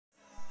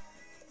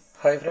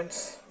Hi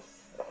friends,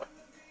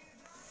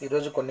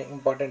 ఈరోజు కొన్ని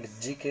important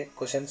GK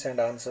questions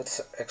and answers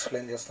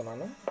explain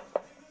చేస్తున్నాను.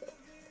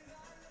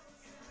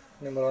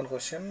 నెంబర్ 1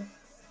 క్వశ్చన్,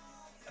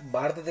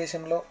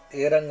 భారతదేశంలో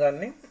ఏ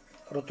రంగాన్ని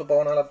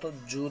ఋతుపవనాలతో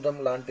జూదం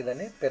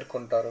లాంటిదని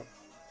పేర్కొంటారు?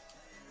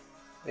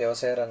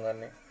 వ్యవసాయ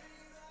రంగాన్ని.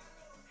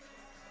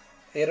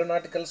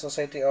 ఏరోనాటికల్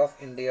సొసైటీ ఆఫ్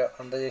ఇండియా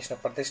అందజేసిన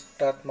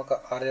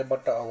ప్రతిష్టాత్మక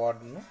ఆర్యభట్ట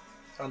అవార్డును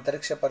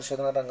అంతరిక్ష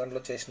పరిశోధన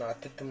రంగంలో చేసిన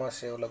అత్యుత్తమ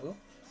సేవలకు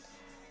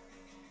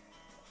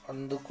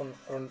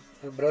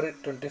ఫిబ్రవరి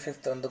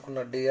 25 అందుకున్న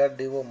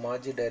డిఆర్డిఓ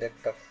మాజీ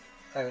director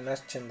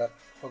Avinash Chander.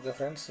 Okay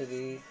friends,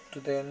 ఇది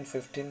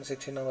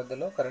 2015-16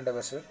 మధ్యలో కరెంట్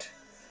అఫైర్స్ విత్.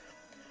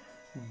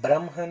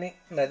 బ్రహ్మణి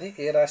నది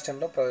ఏ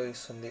రాష్ట్రంలో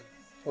ప్రవహిస్తుంది?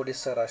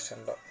 ఒడిస్సా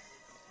రాష్ట్రంలో.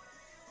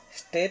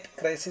 స్టేట్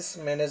క్రైసిస్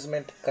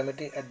మేనేజ్మెంట్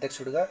కమిటీ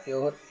అధ్యక్షుడిగా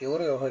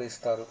ఎవరు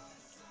వ్యవహరిస్తారు?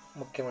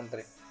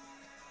 ముఖ్యమంత్రి.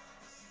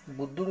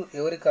 బుద్ధుడు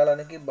ఎవరి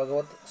కాలానికి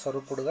భగవత్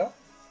స్వరూపుడుగా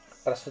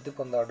ప్రస్తుతి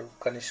పొందాడు?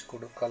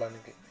 కనిష్కుడు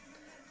కాలానికి.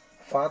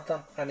 ఫాతం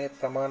అనే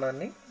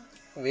ప్రమాణాన్ని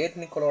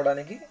వేటిని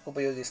కొలవడానికి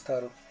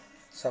ఉపయోగిస్తారు?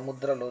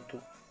 సముద్ర లోతు.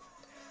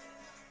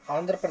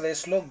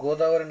 ఆంధ్రప్రదేశ్లో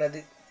గోదావరి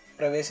నది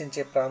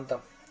ప్రవేశించే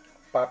ప్రాంతం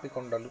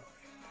పాపికొండలు.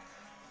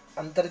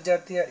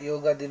 అంతర్జాతీయ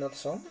యోగా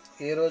దినోత్సవం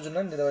ఏ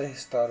రోజున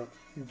నిర్వహిస్తారు?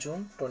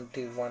 జూన్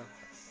 21.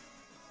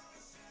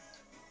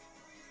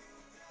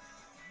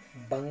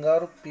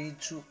 బంగారు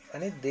పీచు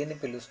అని దేన్ని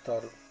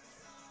పిలుస్తారు?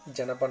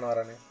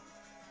 జనపనారని.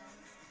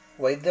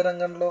 వైద్య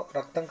రంగంలో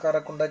రక్తం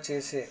కారకుండా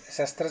చేసే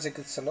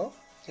శస్త్రచికిత్సలో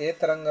ఏ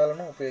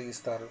తరంగాలను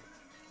ఉపయోగిస్తారు?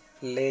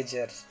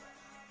 లేజర్.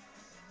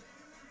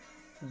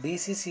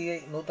 బీసీసీఐ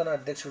నూతన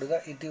అధ్యక్షుడిగా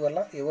ఇటీవల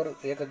ఎవరు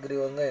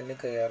ఏకగ్రీవంగా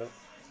ఎన్నికయ్యారు?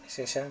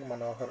 శశాంక్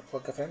మనోహర్.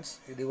 ఓకే ఫ్రెండ్స్,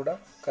 ఇది కూడా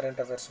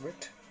కరెంట్ అఫైర్స్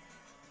బిట్.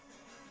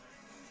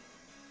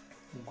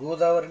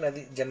 గోదావరి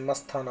నది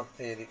జన్మస్థానం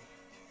ఏది?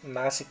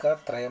 నాసికా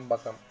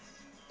త్రయంబకం.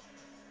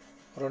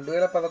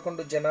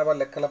 2011 జనాభా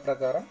లెక్కల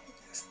ప్రకారం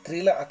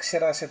స్త్రీల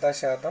అక్షరాస్యత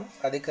శాతం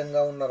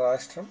అధికంగా ఉన్న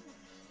రాష్ట్రం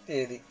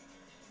ఏది?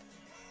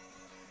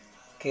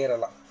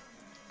 కేరళ.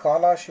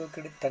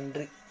 కాలాశోకుడి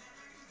తండ్రి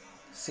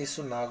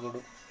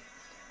శిశునాగుడు.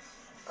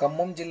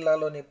 ఖమ్మం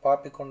జిల్లాలోని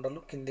పాపికొండలు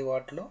కింది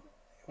వాటిలో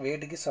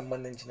వేటికి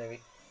సంబంధించినవి?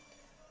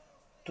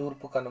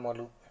 తూర్పు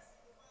కనుమలు.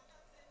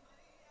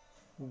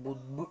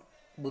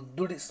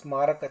 బుద్ధుడి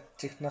స్మారక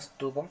చిహ్న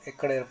స్తూపం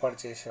ఎక్కడ ఏర్పాటు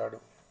చేశాడు?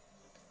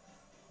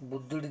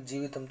 బుద్ధుడి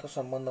జీవితంతో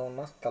సంబంధం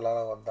ఉన్న స్థలాల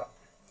వద్ద.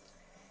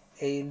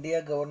 ఏ ఇండియా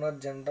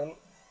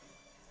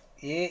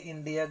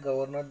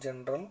గవర్నర్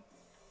జనరల్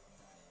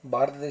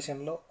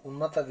భారతదేశంలో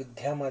ఉన్నత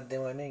విద్యా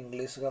మాధ్యమాన్ని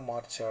ఇంగ్లీషుగా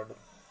మార్చాడు?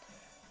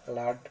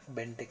 Lord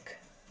Bentinck.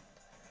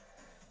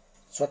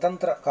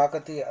 స్వతంత్ర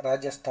కాకతీయ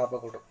రాజ్య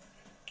స్థాపకుడు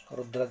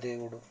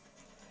రుద్రదేవుడు.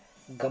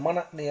 గమన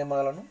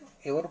నియమాలను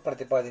ఎవరు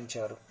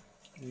ప్రతిపాదించారు?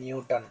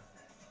 న్యూటన్.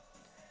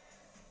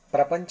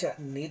 ప్రపంచ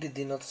నీటి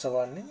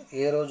దినోత్సవాన్ని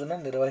ఏ రోజున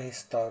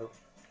నిర్వహిస్తారు?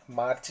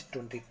 మార్చి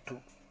 22.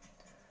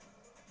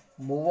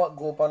 మువ్వ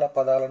గోపాల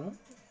పదాలను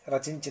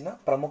రచించిన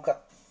ప్రముఖ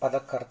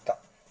పదకర్త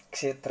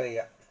క్షేత్రయ్య.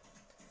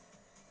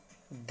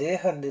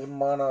 దేహ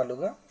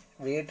నిర్మాణాలుగా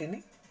వేటిని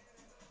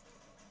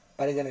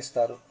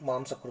పరిగణిస్తారు?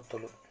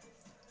 మాంసకృతులు.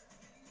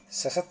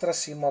 సశస్త్ర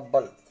సీమ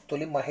బల్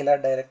తొలి మహిళా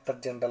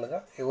డైరెక్టర్ జనరల్గా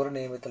ఎవరు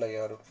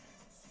నియమితులయ్యారు?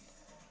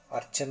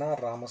 అర్చనా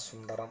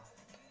రామసుందరం.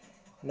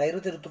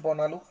 నైరుతి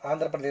ఋతుపవనాలు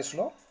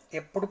ఆంధ్రప్రదేశ్లో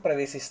ఎప్పుడు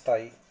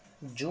ప్రవేశిస్తాయి?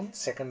 జూన్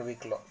 2nd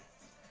వీక్లో.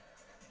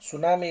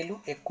 సునామీలు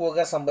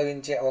ఎక్కువగా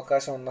సంభవించే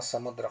అవకాశం ఉన్న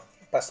సముద్రం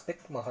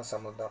పసిఫిక్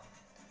మహాసముద్రం.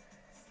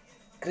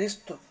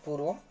 క్రీస్తు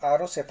పూర్వం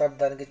 6వ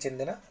శతాబ్దానికి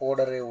చెందిన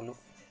ఓడరేవులు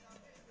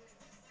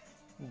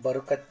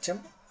బరుకచ్చం,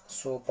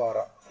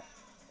 సోపారా.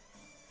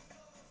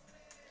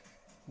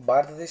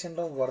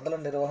 భారతదేశంలో వరదల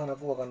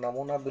నిర్వహణకు ఒక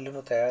నమూనా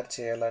బిల్లును తయారు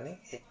చేయాలని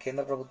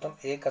కేంద్ర ప్రభుత్వం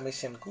ఏ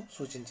కమిషన్కు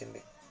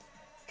సూచించింది?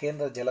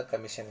 కేంద్ర జల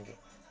కమిషన్కి.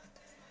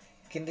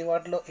 కింది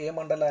వాటిలో ఏ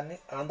మండలాన్ని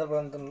ఆంధ్ర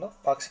ప్రాంతంలో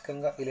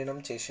పాక్షికంగా విలీనం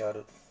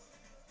చేశారు?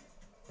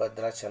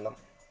 భద్రాచలం.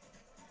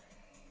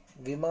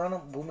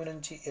 విమానం భూమి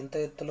నుంచి ఎంత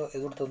ఎత్తులో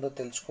ఎగురుతుందో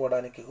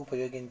తెలుసుకోవడానికి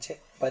ఉపయోగించే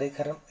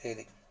పరికరం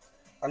ఏది?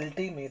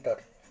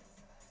 అల్టిమీటర్.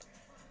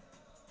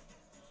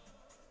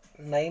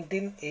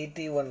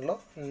 1981లో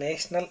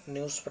నేషనల్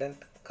న్యూస్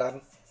ప్రింట్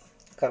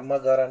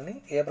కర్మాగారాన్ని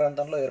ఏ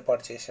ప్రాంతంలో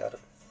ఏర్పాటు చేశారు?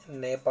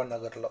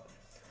 నేపానగర్లో.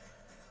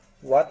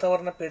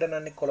 వాతావరణ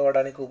పీడనాన్ని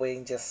కొలవడానికి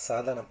ఉపయోగించే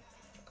సాధనం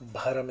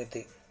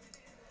భారమితి.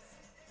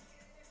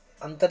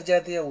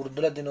 అంతర్జాతీయ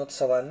వృద్ధుల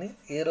దినోత్సవాన్ని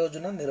ఏ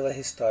రోజున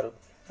నిర్వహిస్తారు?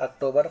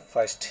 అక్టోబర్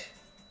 1.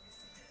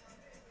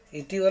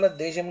 ఇటీవల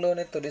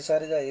దేశంలోనే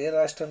తొలిసారిగా ఏ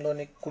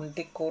రాష్ట్రంలోని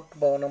కుంటికోట్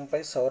భవనంపై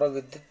సౌర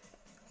విద్యుత్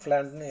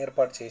ప్లాంట్ను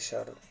ఏర్పాటు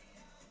చేశారు?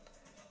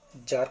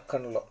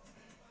 జార్ఖండ్లో.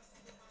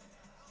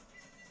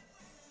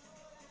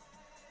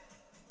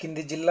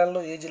 కింది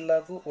జిల్లాల్లో ఏ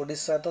జిల్లాకు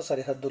ఒడిస్సాతో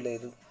సరిహద్దు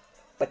లేదు?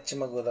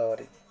 పశ్చిమ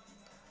గోదావరి.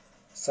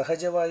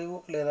 సహజ వాయువు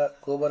లేదా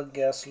గోబర్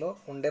గ్యాస్లో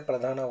ఉండే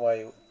ప్రధాన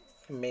వాయువు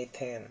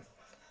మీథేన్.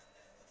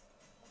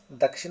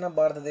 దక్షిణ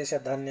భారతదేశ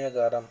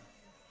ధాన్యాగారం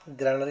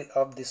గ్రానరీ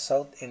ఆఫ్ ది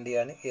సౌత్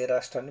ఇండియాని ఏ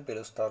రాష్ట్రాన్ని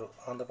పిలుస్తారు?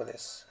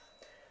 ఆంధ్రప్రదేశ్.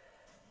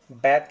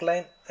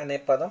 బ్యాక్లైన్ అనే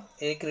పదం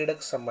ఏ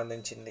క్రీడకు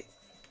సంబంధించింది?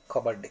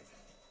 కబడ్డీ.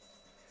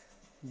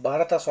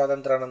 భారత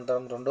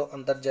స్వాతంత్రానంతరం రెండో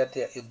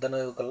అంతర్జాతీయ యుద్ధ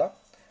నౌకల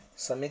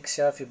సమీక్ష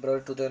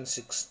ఫిబ్రవరి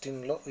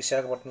 2016లో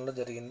విశాఖపట్నంలో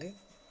జరిగింది.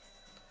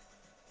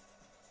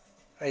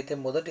 అయితే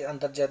మొదటి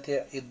అంతర్జాతీయ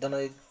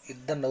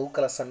యుద్ధ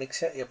నౌకల సమీక్ష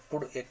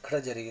ఎక్కడ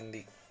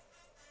జరిగింది?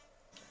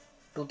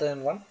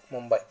 2001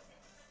 ముంబై.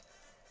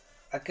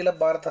 అఖిల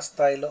భారత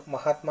స్థాయిలో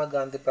మహాత్మా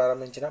గాంధీ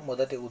ప్రారంభించిన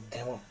మొదటి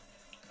ఉద్యమం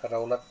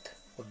రౌలత్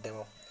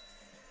ఉద్యమం.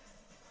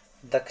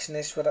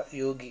 దక్షిణేశ్వర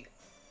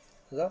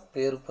యోగిగా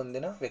పేరు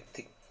పొందిన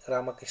వ్యక్తి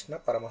రామకృష్ణ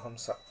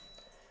పరమహంస.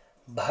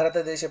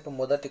 భారతదేశపు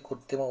మొదటి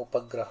కృత్రిమ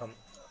ఉపగ్రహం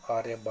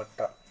ఆర్యభట్ట.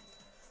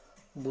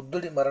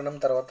 బుద్ధుడి మరణం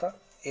తర్వాత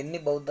ఎన్ని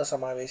బౌద్ధ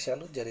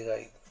సమావేశాలు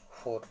జరిగాయి?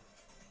 4.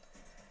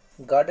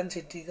 గార్డెన్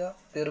సిటీగా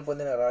పేరు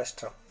పొందిన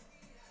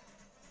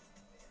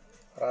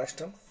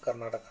రాష్ట్రం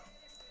కర్ణాటక.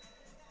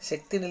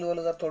 శక్తి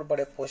నిల్వలుగా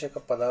తోడ్పడే పోషక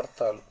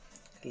పదార్థాలు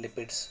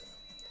lipids.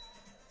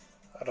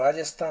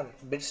 Rajasthan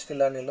bits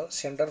పిలానీలో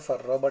centre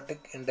for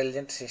robotic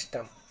intelligent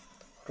system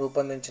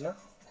రూపొందించిన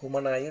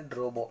హ్యూమనాయిడ్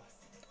రోబో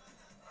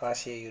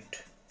ఆసియాయూట్.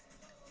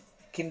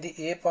 కింది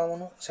ఏ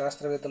పామును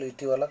శాస్త్రవేత్తలు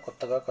ఇటీవల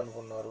కొత్తగా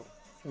కనుగొన్నారు?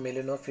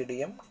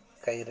 మెలినోఫిడియం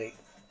కైరై.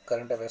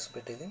 కరెంట్ అఫైర్స్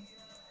పెట్టేది.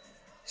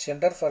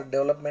 Centre for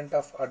development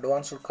of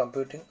advanced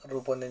computing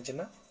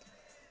రూపొందించిన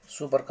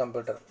సూపర్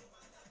కంప్యూటర్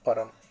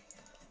పరం.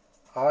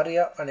 ఆర్య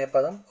అనే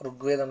పదం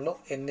ఋగ్వేదంలో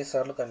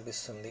ఎన్నిసార్లు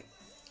కనిపిస్తుంది?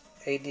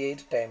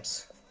 88 టైమ్స్.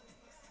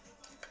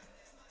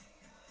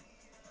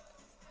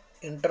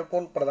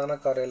 ఇంటర్పోల్ ప్రధాన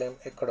కార్యాలయం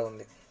ఎక్కడ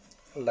ఉంది?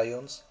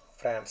 లయోన్స్,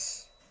 ఫ్రాన్స్.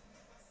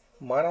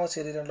 మానవ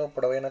శరీరంలో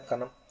పొడవైన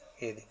కణం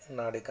ఏది?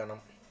 నాడీ కణం.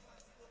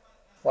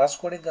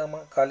 వాస్కోడి గామా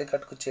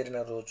కాలికట్కు చేరిన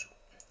రోజు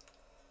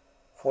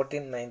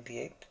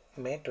 1498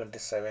 మే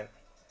 27.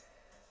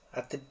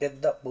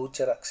 అతిపెద్ద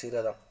భూచర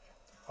క్షీరదం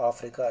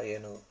ఆఫ్రికా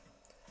ఏనుగు.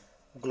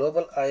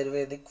 గ్లోబల్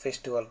ఆయుర్వేదిక్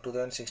ఫెస్టివల్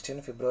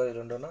 2016 ఫిబ్రవరి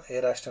 2న ఏ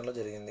రాష్ట్రంలో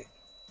జరిగింది?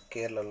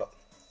 కేరళలో.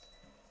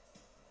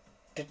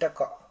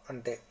 టిటక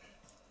అంటే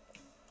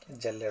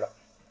జల్లెడ.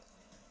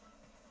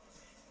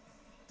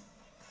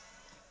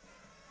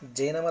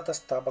 జైనమత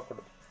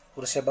స్థాపకుడు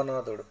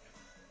వృషభనాథుడు.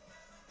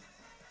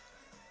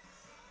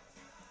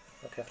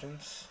 Okay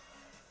friends.